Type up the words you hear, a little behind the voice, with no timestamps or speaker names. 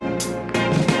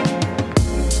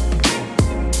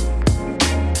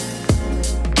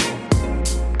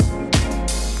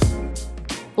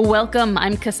Welcome,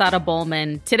 I'm Kasara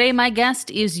Bowman. Today, my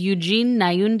guest is Eugene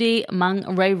Nayundi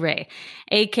Mangrere,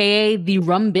 aka the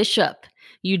Rum Bishop.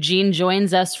 Eugene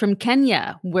joins us from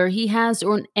Kenya, where he has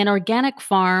an organic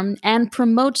farm and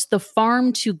promotes the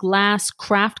farm to glass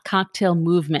craft cocktail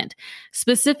movement,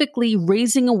 specifically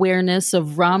raising awareness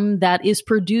of rum that is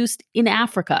produced in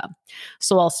Africa.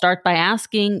 So I'll start by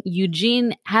asking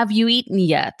Eugene, have you eaten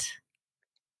yet?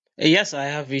 Yes, I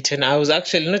have eaten. I was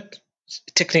actually not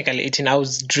technically eating, I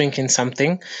was drinking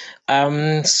something.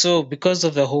 So because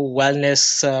of the whole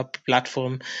wellness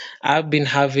platform, I've been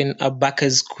having a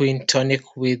Bacchus Queen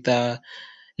tonic with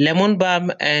lemon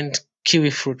balm and kiwi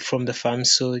fruit from the farm.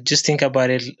 So just think about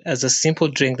it as a simple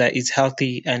drink that is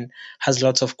healthy and has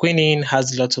lots of quinine,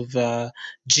 has lots of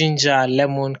ginger,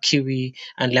 lemon, kiwi,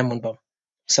 and lemon balm.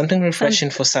 Something Sounds refreshing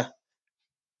for sir.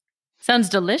 sounds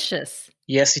delicious.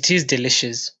 Yes, it is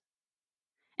delicious.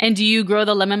 And do you grow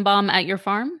the lemon balm at your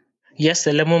farm? Yes,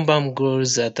 the lemon balm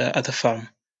grows at the farm.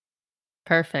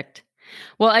 Perfect.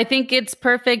 Well, I think it's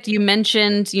perfect. You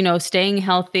mentioned, staying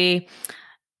healthy.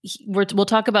 We'll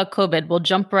talk about COVID. We'll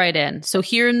jump right in. So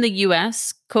here in the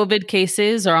US, COVID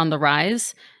cases are on the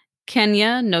rise.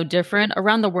 Kenya, no different.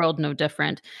 Around the world, no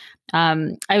different.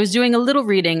 I was doing a little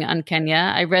reading on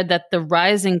Kenya. I read that the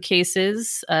rise in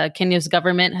cases, Kenya's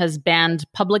government has banned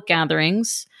public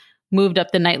gatherings, moved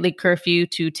up the nightly curfew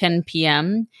to 10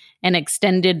 p.m., and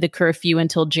extended the curfew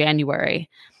until January.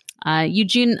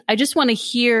 Eugene, I just want to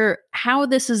hear how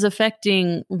this is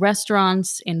affecting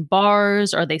restaurants and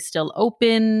bars. Are they still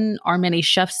open? Are many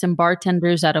chefs and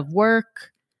bartenders out of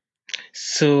work?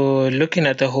 So, looking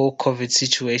at the whole COVID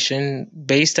situation,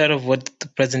 based out of what the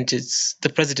president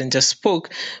just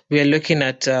spoke, we are looking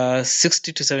at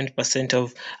 60 to 70%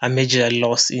 of a major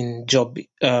loss in job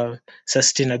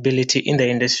sustainability in the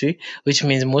industry, which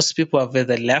means most people have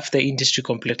either left the industry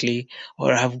completely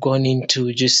or have gone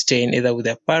into just staying either with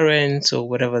their parents or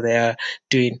whatever they are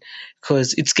doing,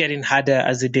 because it's getting harder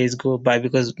as the days go by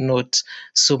because not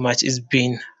so much is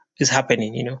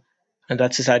happening, and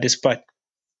that's the saddest part.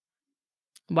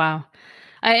 Wow.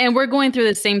 And we're going through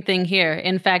the same thing here.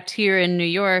 In fact, here in New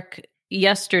York,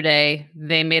 yesterday,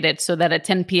 they made it so that at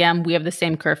 10 p.m., we have the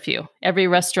same curfew. Every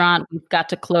restaurant, we've got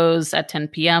to close at 10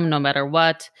 p.m., no matter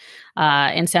what.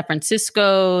 In San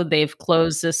Francisco, they've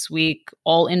closed this week,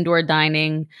 all indoor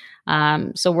dining.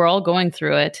 So we're all going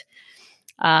through it.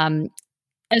 Um,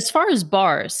 as far as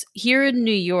bars, here in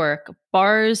New York,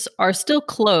 bars are still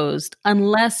closed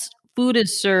unless food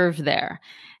is served there.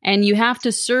 And you have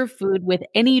to serve food with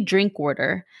any drink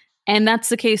order. And that's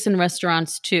the case in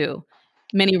restaurants too.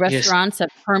 Many Yes. restaurants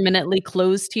have permanently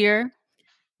closed here.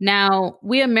 Now,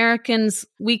 we Americans,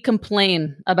 we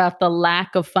complain about the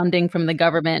lack of funding from the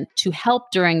government to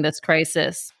help during this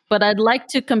crisis. But I'd like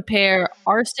to compare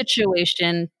our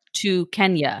situation to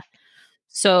Kenya.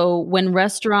 So, when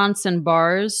restaurants and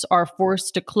bars are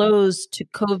forced to close to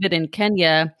COVID in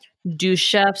Kenya, do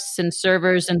chefs and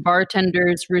servers and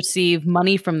bartenders receive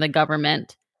money from the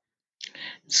government?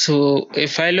 So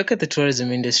if I look at the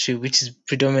tourism industry, which is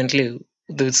predominantly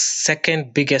the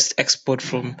second biggest export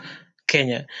from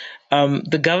Kenya,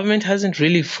 the government hasn't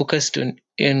really focused on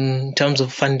in terms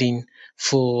of funding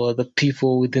for the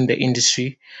people within the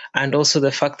industry, and also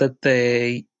the fact that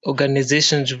the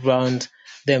organizations around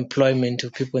the employment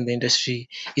of people in the industry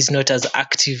is not as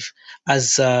active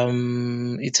as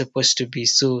it's supposed to be.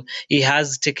 So it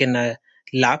has taken a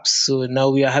lapse. So now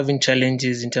we are having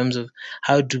challenges in terms of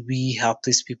how do we help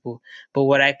these people. But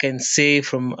what I can say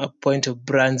from a point of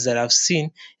brands that I've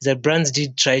seen is that brands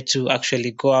did try to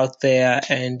actually go out there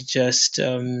and just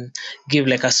give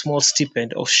like a small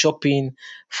stipend of shopping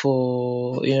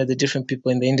for the different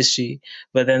people in the industry.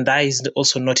 But then that is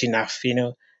also not enough.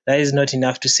 That is not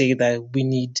enough to say that we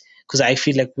need, because I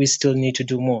feel like we still need to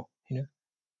do more.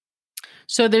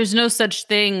 So, there's no such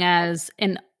thing as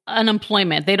an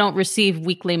unemployment. They don't receive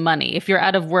weekly money. If you're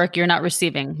out of work, you're not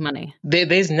receiving money.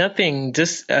 There's nothing,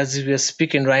 just as we are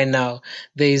speaking right now.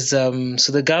 There's so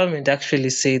the government actually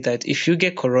say that if you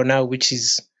get corona, which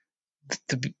is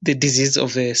the disease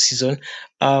of the season,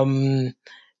 um,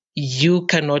 you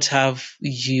cannot have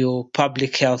your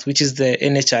public health, which is the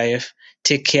NHIF,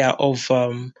 take care of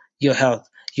your health.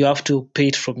 You have to pay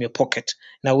it from your pocket.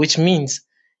 Now, which means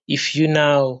if you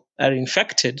now are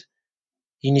infected,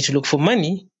 you need to look for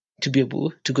money to be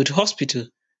able to go to hospital,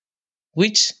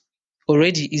 which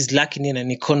already is lacking in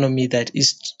an economy that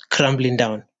is crumbling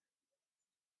down.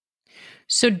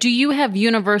 So, do you have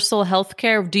universal health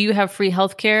care? Do you have free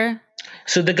health care?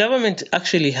 So the government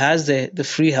actually has the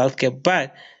free healthcare,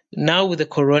 but now with the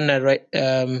corona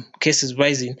cases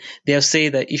rising, they have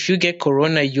said that if you get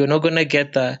corona, you're not going to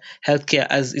get the healthcare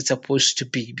as it's supposed to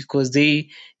be, because they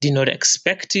did not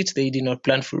expect it, they did not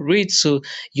plan for it. So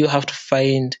you have to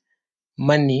find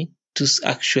money to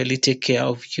actually take care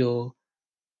of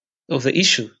the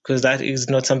issue, because that is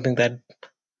not something that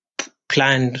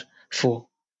planned for.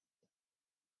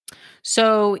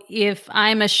 So if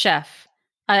I'm a chef,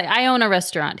 I own a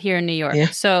restaurant here in New York. Yeah.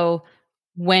 So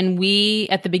when we,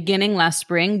 at the beginning last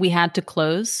spring, we had to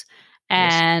close,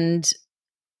 Yes. and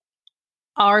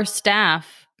our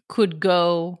staff could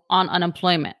go on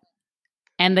unemployment,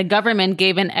 and the government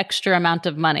gave an extra amount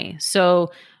of money.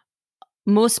 So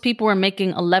most people were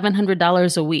making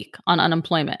 $1,100 a week on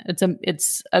unemployment.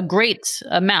 It's a great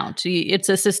amount. It's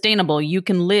a sustainable. You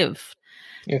can live.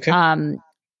 Okay.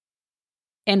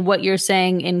 And what you're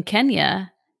saying in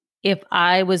Kenya, if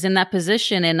I was in that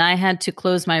position and I had to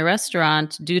close my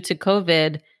restaurant due to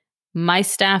COVID, my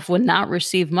staff would not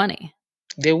receive money.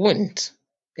 They wouldn't.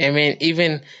 I mean,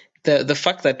 even the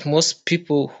fact that most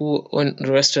people who own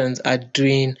restaurants are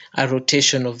doing a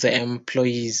rotation of the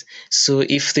employees. So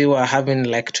if they were having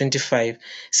like 25,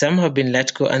 some have been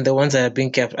let go, and the ones that are being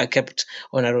kept are kept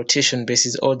on a rotation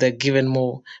basis, or they're given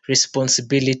more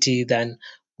responsibility than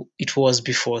it was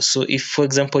before. So if, for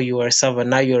example, you are a server,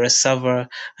 now you're a server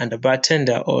and a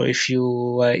bartender, or if you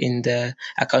were in the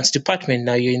accounts department,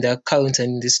 now you're in the accounts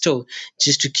and in the store,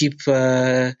 just to keep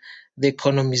the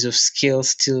economies of scale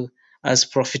still as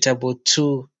profitable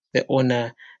to the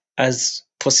owner as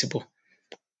possible.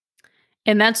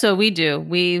 And that's what we do.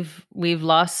 We've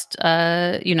lost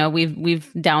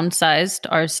we've downsized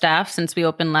our staff since we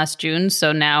opened last June.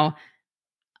 So now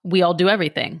we all do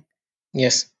everything.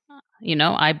 Yes.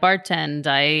 I bartend,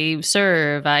 I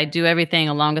serve, I do everything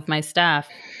along with my staff.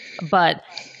 But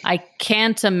I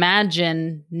can't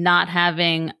imagine not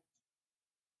having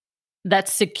that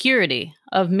security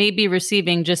of maybe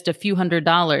receiving just a few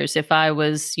 $100s if I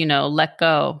was, let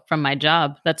go from my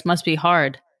job. That must be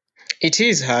hard. It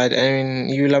is hard. I mean,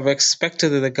 you'll have expected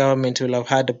that the government will have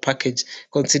had a package,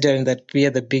 considering that we are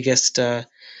the biggest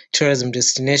tourism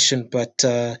destination. But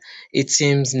it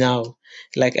seems now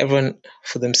like everyone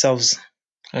for themselves,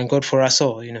 and God for us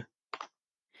all,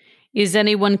 Is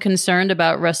anyone concerned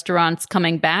about restaurants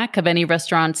coming back? Have any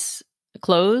restaurants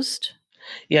closed?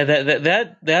 Yeah,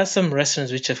 there are some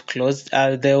restaurants which have closed.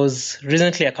 There was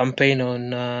recently a campaign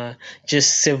on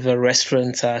Just Save the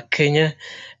Restaurants Kenya,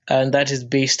 and that is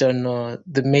based on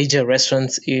the major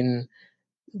restaurants in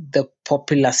the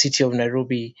popular city of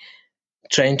Nairobi,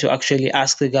 trying to actually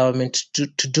ask the government to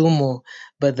do more.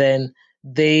 But then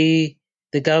the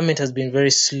government has been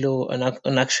very slow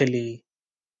on actually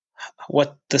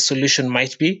what the solution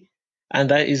might be. And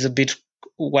that is a bit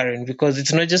worrying, because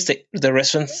it's not just the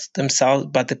restaurants themselves,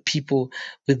 but the people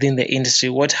within the industry,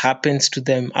 what happens to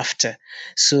them after.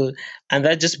 So, and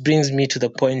that just brings me to the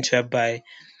point whereby,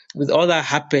 with all that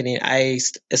happening, I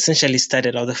essentially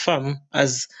started out the farm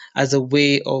as a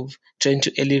way of trying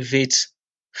to elevate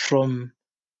from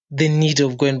the need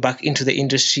of going back into the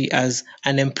industry as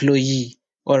an employee,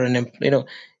 or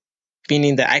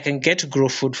meaning that I can get to grow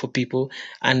food for people,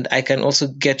 and I can also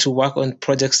get to work on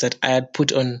projects that I had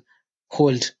put on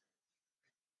hold.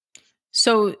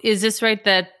 So is this right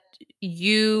that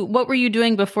what were you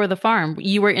doing before the farm?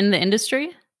 You were in the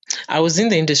industry? I was in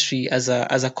the industry as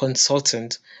a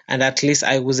consultant, and at least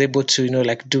I was able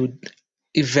to do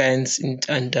events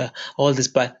and all this.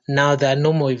 But now there are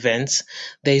no more events.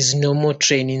 There is no more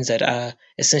trainings that are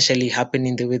essentially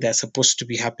happening the way they're supposed to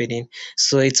be happening.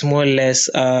 So it's more or less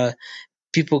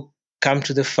people come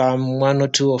to the farm, 1 or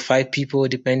 2 or 5 people,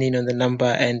 depending on the number,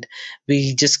 and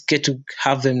we just get to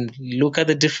have them look at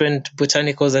the different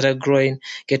botanicals that are growing,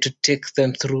 get to take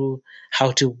them through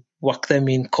how to work them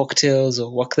in cocktails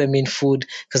or work them in food,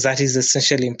 because that is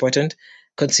essentially important.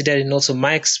 Considering also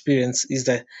my experience is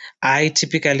that I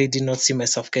typically did not see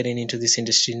myself getting into this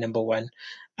industry. Number one,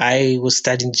 I was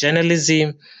studying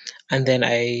journalism, and then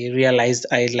I realized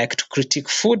I like to critique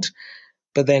food,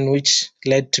 but then which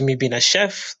led to me being a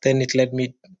chef. Then it led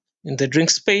me in the drink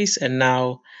space, and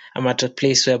now I'm at a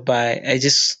place whereby I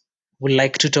just would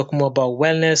like to talk more about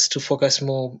wellness, to focus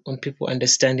more on people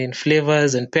understanding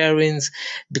flavors and pairings,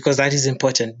 because that is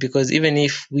important. Because even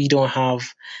if we don't have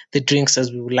the drinks as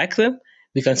we would like them,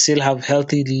 we can still have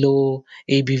healthy, low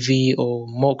ABV or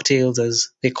mocktails, as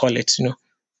they call it.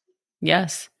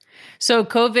 Yes. So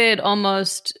COVID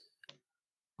almost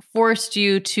forced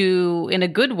you to, in a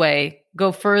good way,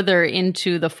 go further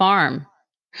into the farm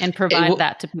and provide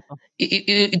that to people.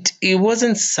 It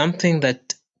wasn't something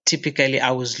that typically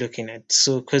I was looking at.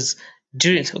 So, because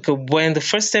when the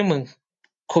first time when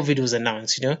COVID was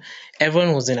announced.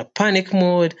 Everyone was in a panic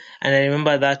mode, and I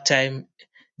remember that time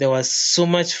there was so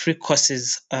much free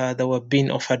courses that were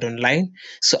being offered online.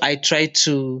 So I tried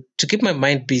to keep my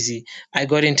mind busy. I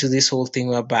got into this whole thing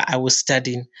whereby I was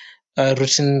studying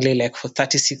routinely, like for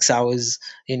 36 hours,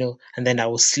 and then I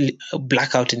will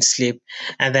black out in sleep.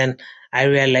 And then I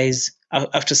realized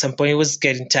after some point it was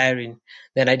getting tiring.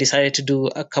 Then I decided to do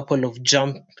a couple of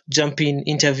jumping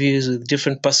interviews with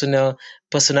different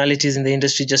personalities in the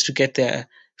industry just to get their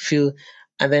feel.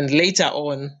 And then later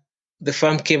on, the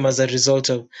firm came as a result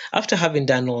of, after having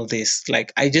done all this,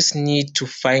 like I just need to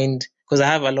find, because I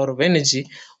have a lot of energy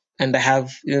and I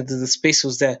have, the space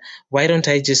was there. Why don't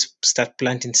I just start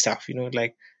planting stuff?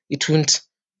 Like it won't,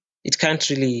 it can't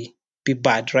really be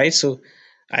bad, right? So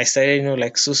I started,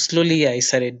 like, so slowly I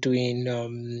started doing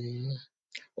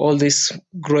all this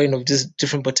growing of just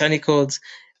different botanicals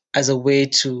as a way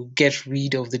to get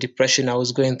rid of the depression I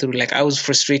was going through. Like I was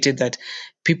frustrated that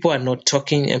people are not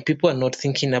talking and people are not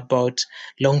thinking about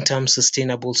long-term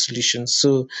sustainable solutions.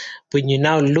 So when you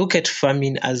now look at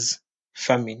farming as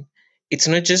farming, it's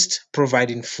not just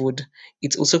providing food,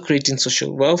 it's also creating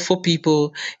social wealth for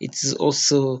people, it's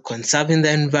also conserving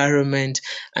the environment,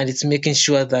 and it's making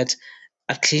sure that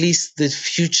at least the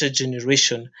future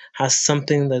generation has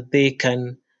something that they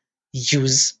can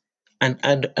use and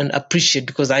appreciate,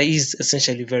 because that is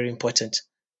essentially very important.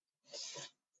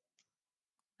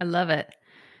 I love it.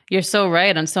 You're so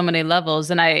right on so many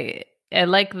levels. And I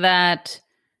like that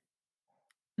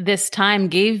this time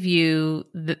gave you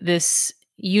this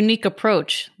unique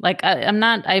approach. Like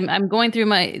I'm going through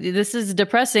this is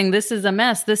depressing. This is a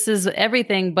mess. This is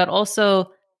everything, but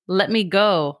also let me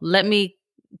go. Let me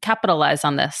capitalize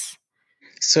on this.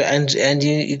 So and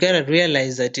you gotta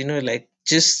realize that, like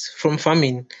just from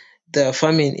farming, the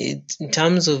farming in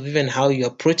terms of even how you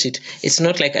approach it, it's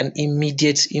not like an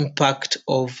immediate impact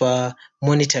of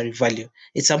monetary value.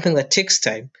 It's something that takes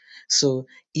time. So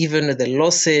even with the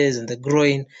losses and the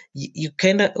growing, you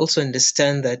kind of also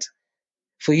understand that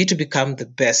for you to become the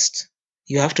best,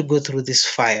 you have to go through this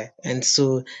fire. And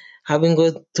so, having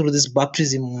gone through this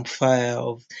baptism of fire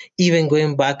of even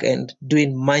going back and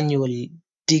doing manual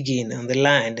digging on the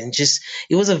land, and just,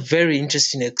 it was a very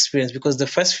interesting experience, because the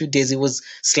first few days it was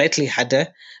slightly harder,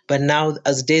 but now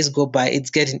as days go by,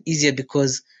 it's getting easier,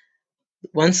 because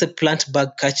once a plant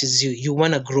bug catches you, you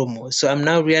want to grow more. So I'm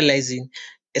now realizing,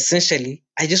 essentially,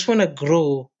 I just want to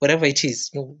grow whatever it is,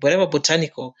 whatever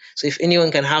botanical. So if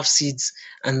anyone can have seeds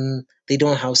and they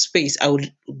don't have space, I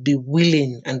would be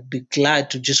willing and be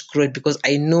glad to just grow it, because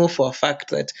I know for a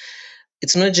fact that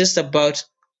it's not just about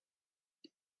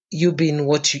you being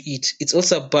what you eat. It's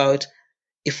also about,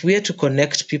 if we are to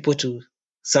connect people to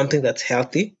something that's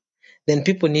healthy, then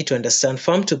people need to understand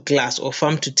farm to glass or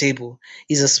farm to table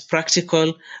is as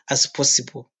practical as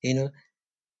possible,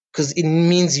 because it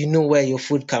means you know where your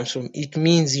food comes from. It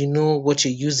means you know what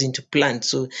you're using to plant.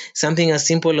 So something as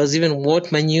simple as even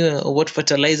what manure or what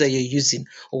fertilizer you're using,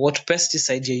 or what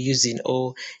pesticide you're using,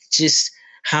 or just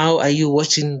how are you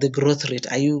watching the growth rate?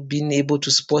 Are you being able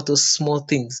to spot those small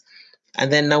things? And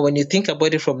then now when you think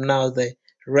about it from now, the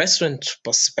restaurant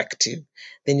perspective,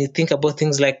 then you think about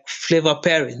things like flavor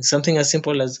pairing, something as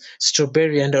simple as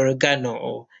strawberry and oregano,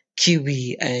 or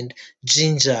kiwi and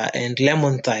ginger and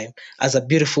lemon thyme as a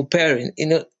beautiful pairing.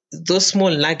 Those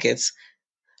small nuggets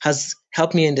has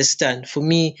helped me understand. For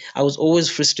me, I was always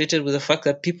frustrated with the fact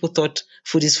that people thought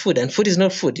food is food, and food is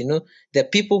not food. There are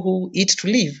people who eat to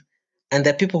live, and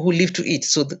there are people who live to eat.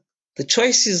 So the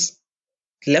choice is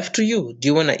left to you. Do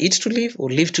you want to eat to live or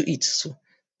live to eat? So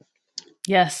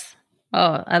Yes.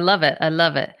 Oh, I love it. I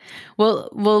love it. Well,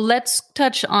 let's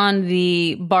touch on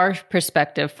the bar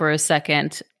perspective for a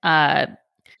second. For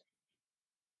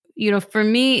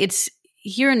me, it's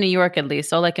here in New York, at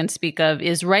least, all I can speak of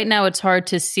is right now it's hard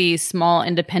to see small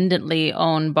independently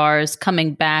owned bars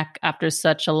coming back after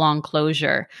such a long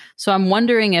closure. So I'm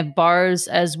wondering if bars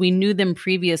as we knew them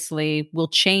previously will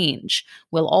change.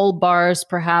 Will all bars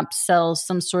perhaps sell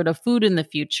some sort of food in the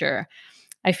future?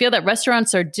 I feel that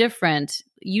restaurants are different.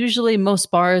 Usually, most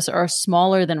bars are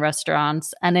smaller than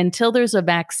restaurants. And until there's a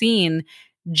vaccine,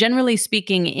 generally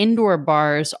speaking, indoor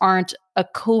bars aren't a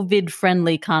COVID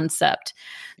friendly concept.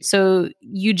 So,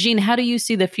 Eugene, how do you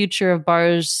see the future of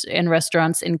bars and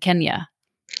restaurants in Kenya?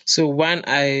 So one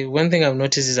thing I've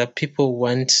noticed is that people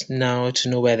want now to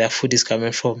know where their food is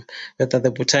coming from, whether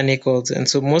the botanicals, and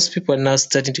so most people are now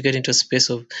starting to get into a space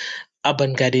of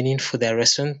urban gardening for their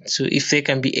restaurant. So if they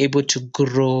can be able to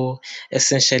grow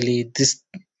essentially these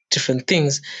different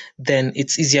things, then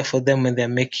it's easier for them when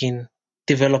they're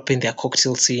developing their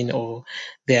cocktail scene or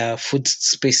their food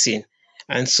space scene.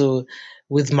 And so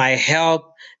with my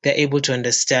help, they're able to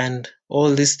understand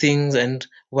all these things and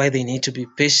why they need to be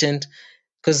patient.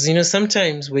 Because,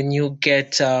 sometimes when you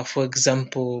get, for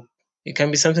example, it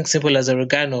can be something simple as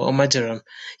oregano or marjoram,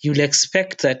 you'll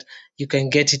expect that you can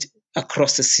get it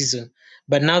across the season.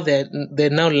 But now they're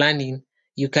now learning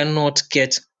you cannot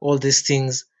get all these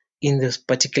things in this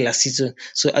particular season.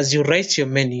 So as you write your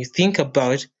menu, think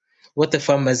about what the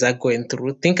farmers are going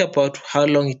through. Think about how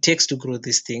long it takes to grow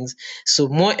these things. So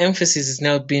more emphasis is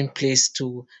now being placed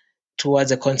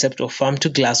towards a concept of farm to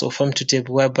glass or farm to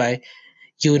table, whereby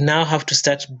you now have to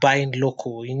start buying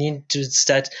local. You need to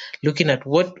start looking at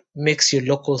what makes your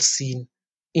local scene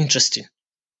interesting,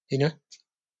 you know,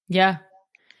 Yeah.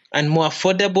 and more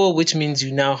affordable, which means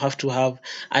you now have to have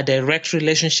a direct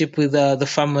relationship with the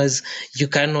farmers. You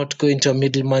cannot go into a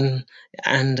middleman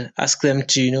and ask them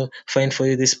to, find for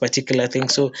you this particular thing.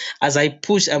 So as I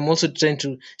push, I'm also trying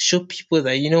to show people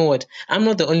that, what, I'm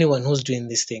not the only one who's doing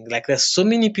this thing. Like, there's so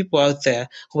many people out there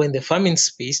who are in the farming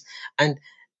space, and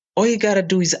all you gotta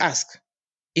do is ask.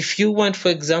 If you want, for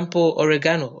example,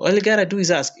 oregano, all you gotta do is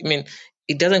ask. I mean,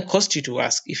 it doesn't cost you to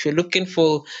ask. If you're looking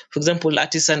for example,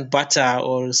 artisan butter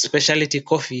or specialty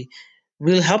coffee,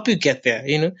 we'll help you get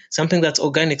there, something that's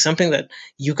organic, something that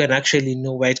you can actually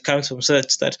know where it comes from, so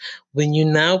that when you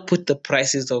now put the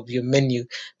prices of your menu,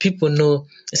 people know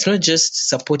it's not just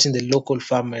supporting the local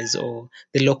farmers or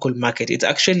the local market. It's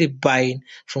actually buying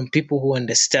from people who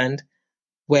understand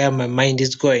where my mind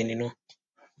is going.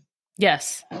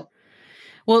 Yes.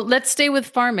 Well, let's stay with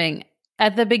farming.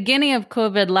 At the beginning of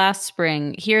COVID last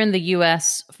spring, here in the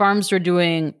US, farms were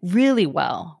doing really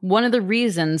well. One of the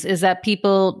reasons is that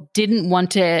people didn't want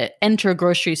to enter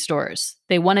grocery stores.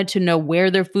 They wanted to know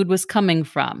where their food was coming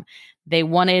from. They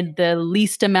wanted the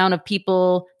least amount of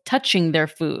people touching their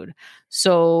food.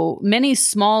 So many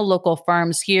small local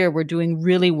farms here were doing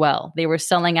really well. They were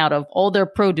selling out of all their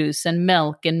produce and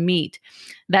milk and meat.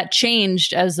 That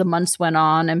changed as the months went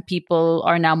on, and people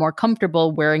are now more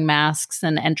comfortable wearing masks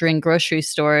and entering grocery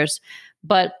stores.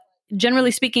 But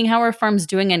generally speaking, how are farms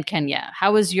doing in Kenya?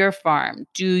 How is your farm?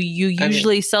 Do you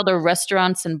usually sell to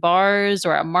restaurants and bars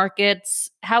or at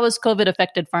markets? How has COVID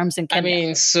affected farms in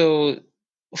Kenya? So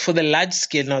for the large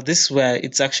scale, now this is where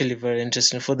it's actually very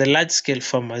interesting. For the large scale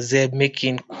farmers, they're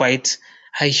making quite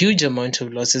a huge amount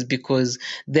of losses because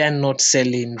they're not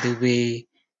selling the way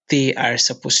they are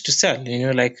supposed to sell.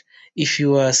 Like, if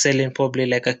you are selling probably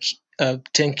like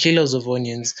 10 kilos of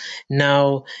onions,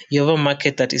 now you have a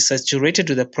market that is saturated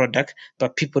with the product,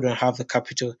 but people don't have the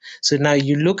capital. So now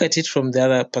you look at it from the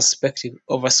other perspective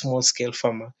of a small scale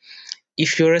farmer.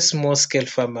 If you're a small scale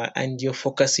farmer and you're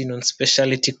focusing on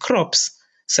specialty crops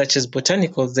such as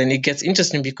botanicals, then it gets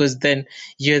interesting because then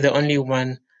you're the only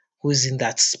one who's in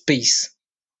that space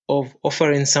of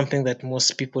offering something that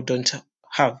most people don't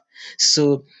have.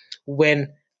 So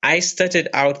when I started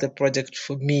out the project,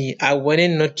 for me, I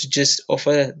wanted not to just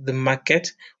offer the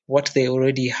market what they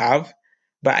already have,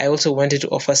 but I also wanted to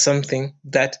offer something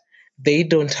that they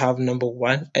don't have, number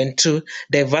one. And two,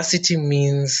 diversity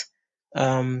means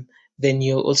then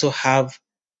you also have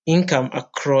income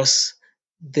across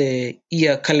the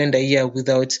calendar year,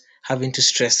 without having to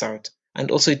stress out.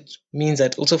 And also it means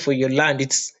that also for your land,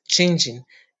 it's changing.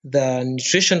 The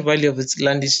nutrition value of its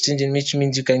land is changing, which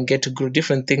means you can get to grow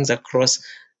different things across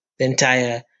the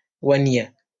entire 1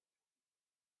 year.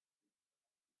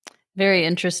 Very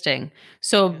interesting.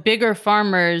 So bigger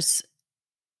farmers,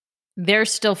 they're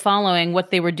still following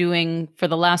what they were doing for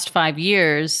the last 5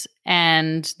 years,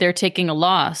 and they're taking a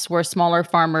loss, where smaller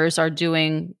farmers are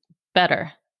doing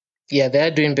better. Yeah, they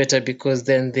are doing better because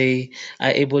then they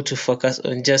are able to focus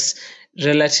on just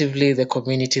relatively the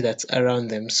community that's around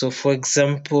them. So, for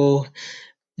example,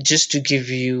 just to give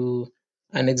you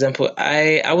an example,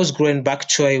 I was growing bok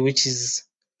choy, which is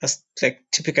like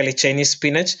typically Chinese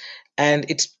spinach, and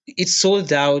it's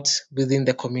sold out within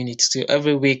the community. So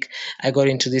every week I got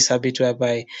into this habit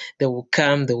whereby they will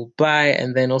come, they will buy,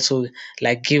 and then also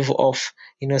like give off,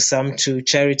 some to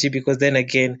charity, because then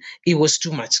again it was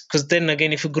too much. Because then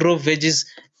again, if you grow veggies,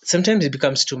 sometimes it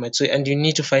becomes too much. So, and you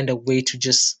need to find a way to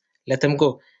just let them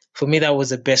go. For me, that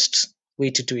was the best way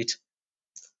to do it.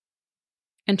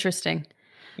 Interesting.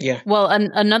 Yeah. Well,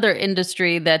 another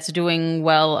industry that's doing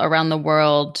well around the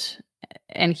world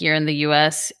and here in the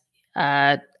US,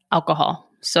 alcohol.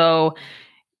 So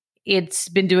it's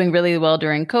been doing really well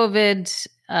during COVID.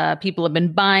 People have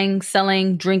been buying,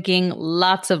 selling, drinking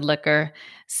lots of liquor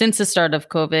since the start of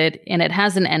COVID, and it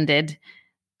hasn't ended.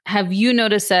 Have you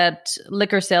noticed that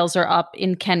liquor sales are up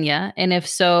in Kenya? And if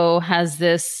so, has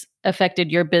this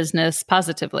affected your business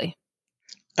positively?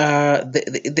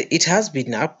 It has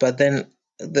been up, but then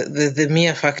the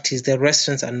mere fact is the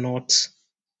restaurants are not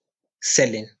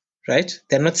selling, right?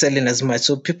 They're not selling as much.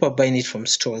 So people are buying it from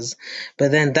stores.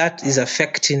 But then that is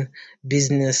affecting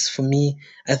business for me.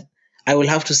 I will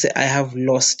have to say I have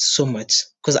lost so much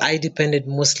because I depended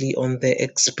mostly on the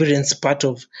experience part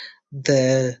of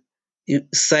the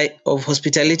side of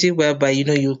hospitality, whereby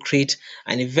you create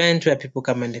an event where people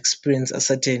come and experience a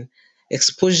certain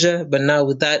exposure. But now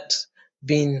with that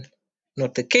being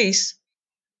not the case,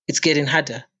 it's getting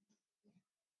harder.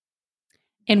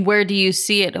 And where do you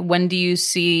see it? When do you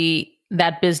see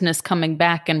that business coming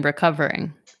back and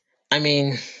recovering? I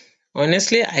mean,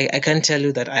 honestly, I can't tell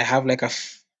you that I have like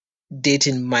date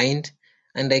in mind.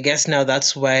 And I guess now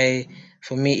that's why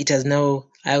for me it has now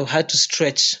I've had to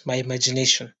stretch my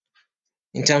imagination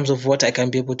in terms of what I can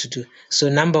be able to do. So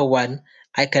number one,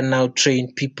 I can now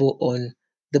train people on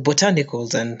the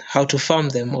botanicals and how to farm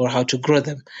them or how to grow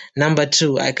them. Number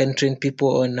two, I can train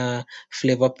people on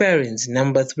flavor pairings.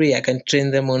 Number three, I can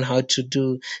train them on how to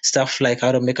do stuff like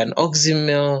how to make an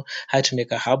oxymel, how to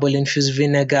make a herbal infused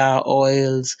vinegar,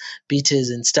 oils, bitters,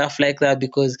 and stuff like that.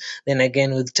 Because then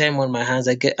again, with time on my hands,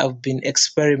 I've been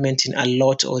experimenting a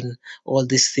lot on all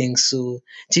these things. So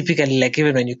typically, like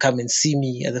even when you come and see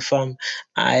me at the farm,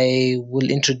 I will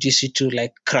introduce you to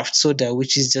like craft soda,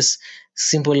 which is just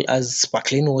simple as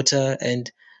sparkling water and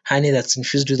honey that's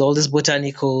infused with all these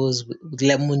botanicals, with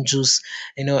lemon juice,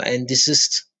 and this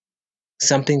is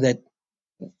something that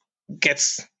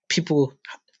gets people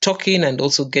talking and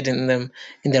also getting them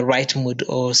in the right mood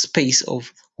or space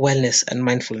of wellness and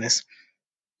mindfulness.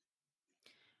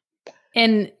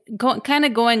 And kind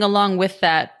of going along with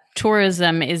that,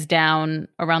 tourism is down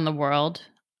around the world.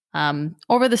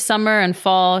 Over the summer and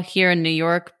fall here in New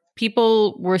York,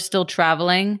 people were still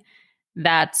traveling.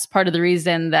 That's part of the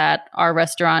reason that our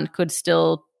restaurant could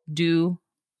still do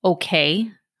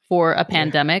okay for a Yeah.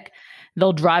 pandemic.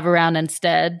 They'll drive around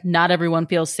instead. Not everyone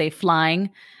feels safe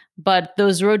flying, but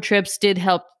those road trips did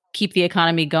help keep the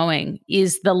economy going.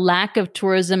 Is the lack of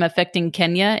tourism affecting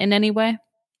Kenya in any way?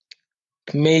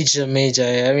 Major, major.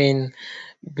 I mean,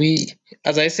 we,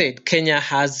 as I said, Kenya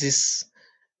has this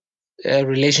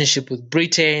relationship with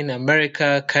Britain,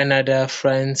 America, Canada,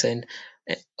 France, and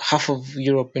half of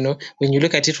Europe. When you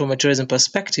look at it from a tourism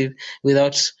perspective,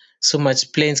 without so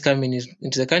much planes coming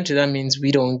into the country, that means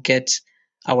we don't get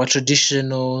our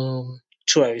traditional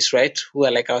tourists, right? Who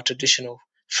are like our traditional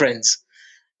friends.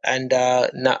 And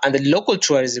the local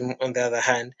tourism, on the other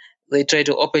hand, they tried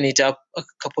to open it up a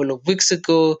couple of weeks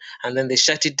ago, and then they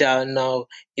shut it down. Now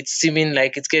it's seeming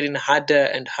like it's getting harder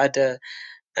and harder,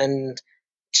 and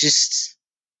just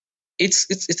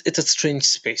it's a strange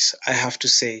space, I have to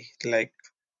say. Like,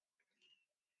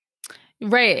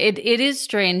 Right. It is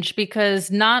strange because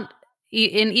not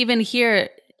and even here,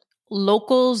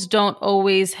 locals don't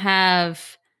always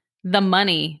have the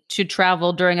money to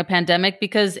travel during a pandemic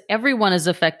because everyone is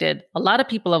affected. A lot of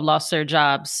people have lost their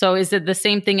jobs. So is it the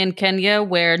same thing in Kenya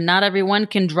where not everyone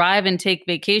can drive and take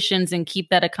vacations and keep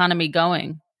that economy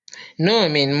going? no, I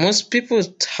mean, most people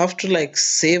have to like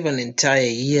save an entire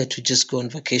year to just go on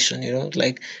vacation.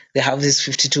 Like they have this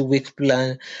 52-week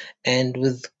plan, and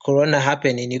with Corona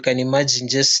happening, you can imagine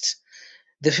just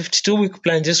the 52-week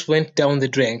plan just went down the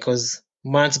drain because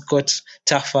months got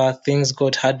tougher, things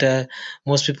got harder.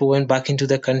 Most people went back into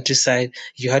the countryside.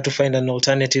 You had to find an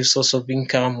alternative source of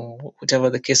income, or whatever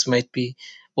the case might be,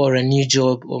 or a new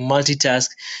job, or multitask.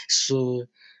 So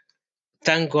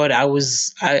thank God I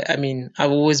mean,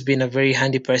 I've always been a very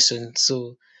handy person.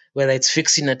 So whether it's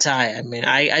fixing a tire, I mean,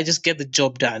 I just get the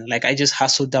job done. Like I just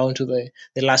hustle down to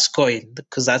the last coin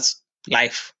because that's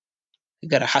life. You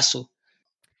gotta hustle.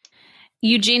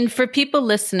 Eugene, for people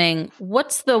listening,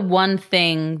 what's the one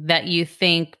thing that you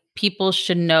think people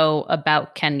should know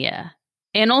about Kenya?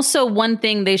 And also, one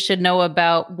thing they should know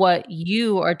about what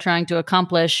you are trying to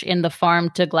accomplish in the farm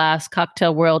to glass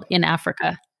cocktail world in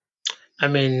Africa. I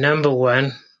mean, number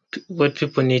one, what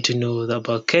people need to know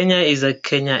about Kenya is that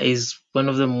Kenya is one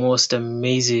of the most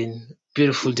amazing,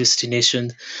 beautiful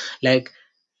destinations. Like,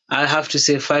 I have to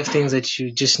say five things that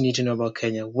you just need to know about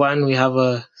Kenya. One, we have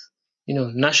a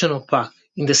national park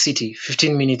in the city,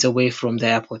 15 minutes away from the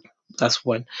airport. That's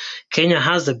one. Kenya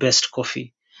has the best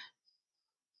coffee,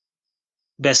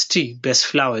 best tea, best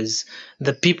flowers.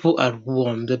 The people are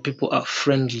warm. The people are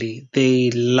friendly.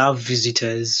 They love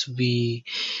visitors. We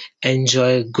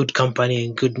enjoy good company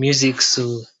and good music.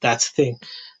 So that's the thing.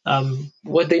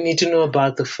 What they need to know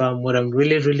about the farm, what I'm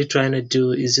really, really trying to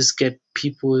do is just get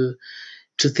people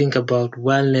to think about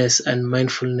wellness and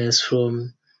mindfulness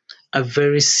from a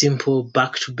very simple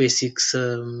back to basics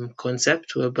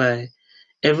concept whereby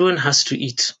everyone has to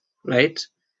eat, right?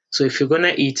 So if you're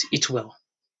gonna eat, eat well.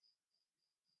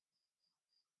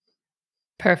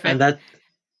 And Perfect. that,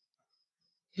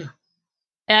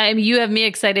 yeah. You have me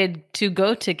excited to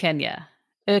go to Kenya.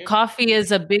 Yeah. Coffee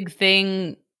is a big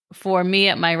thing for me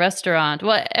at my restaurant.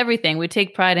 Well, everything. We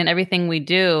take pride in everything we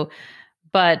do.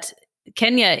 But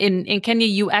in Kenya,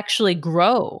 you actually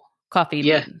grow coffee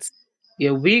Yeah. beans.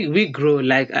 Yeah, we grow.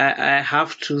 Like I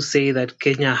have to say that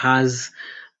Kenya has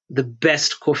the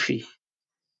best coffee.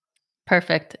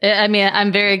 Perfect. I mean,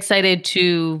 I'm very excited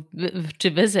to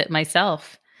visit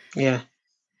myself. Yeah.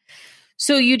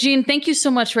 So, Eugene, thank you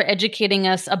so much for educating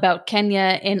us about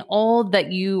Kenya and all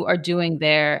that you are doing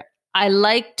there. I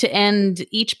like to end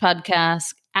each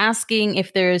podcast asking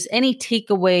if there's any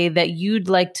takeaway that you'd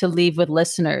like to leave with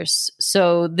listeners.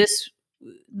 So,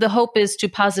 the hope is to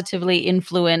positively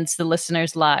influence the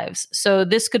listeners' lives. So,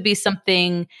 this could be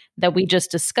something that we just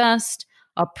discussed,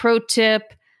 a pro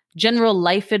tip, general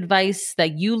life advice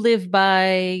that you live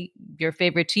by, your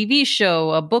favorite TV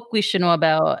show, a book we should know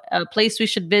about, a place we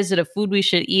should visit, a food we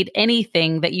should eat,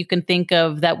 anything that you can think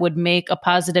of that would make a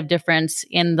positive difference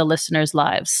in the listeners'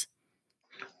 lives.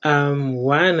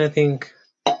 One, I think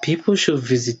people should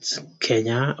visit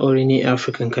Kenya or any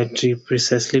African country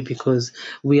precisely because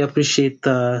we appreciate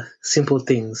the simple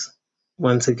things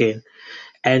once again,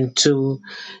 and to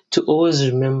always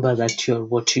remember that you're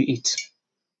what you eat.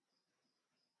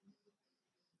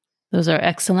 Those are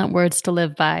excellent words to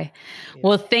live by. Yeah.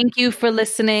 Well, thank you for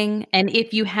listening. And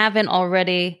if you haven't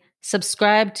already,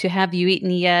 subscribe to Have You Eaten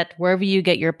Yet, wherever you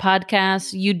get your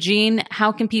podcasts. Eugene,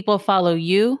 how can people follow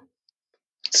you?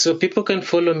 So people can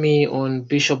follow me on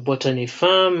Bishop Botany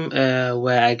Farm,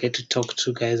 where I get to talk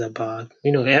to guys about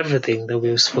everything that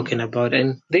we've spoken about,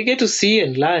 and they get to see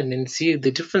and learn and see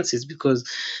the differences. Because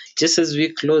just as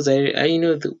we close,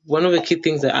 one of the key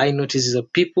things that I notice is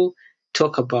that people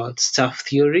talk about stuff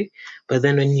theory, but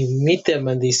then when you meet them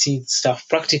and they see stuff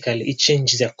practically, it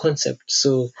changes their concept.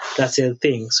 So that's the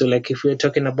thing. So like if we're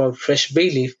talking about fresh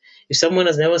bay leaf, if someone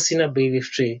has never seen a bay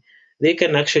leaf tree, they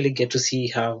can actually get to see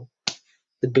how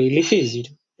the bay leaf is. You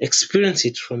experience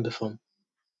it from the farm.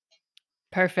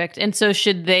 Perfect. And so,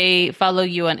 should they follow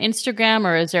you on Instagram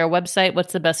or is there a website?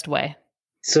 What's the best way?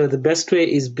 So the best way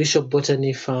is Bishop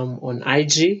Botany Farm on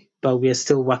IG, but we are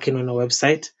still working on a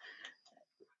website.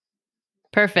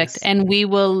 Perfect. Yes. And we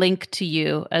will link to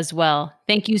you as well.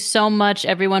 Thank you so much,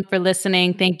 everyone, for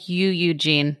listening. Thank you,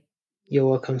 Eugene. You're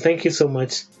welcome. Thank you so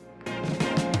much.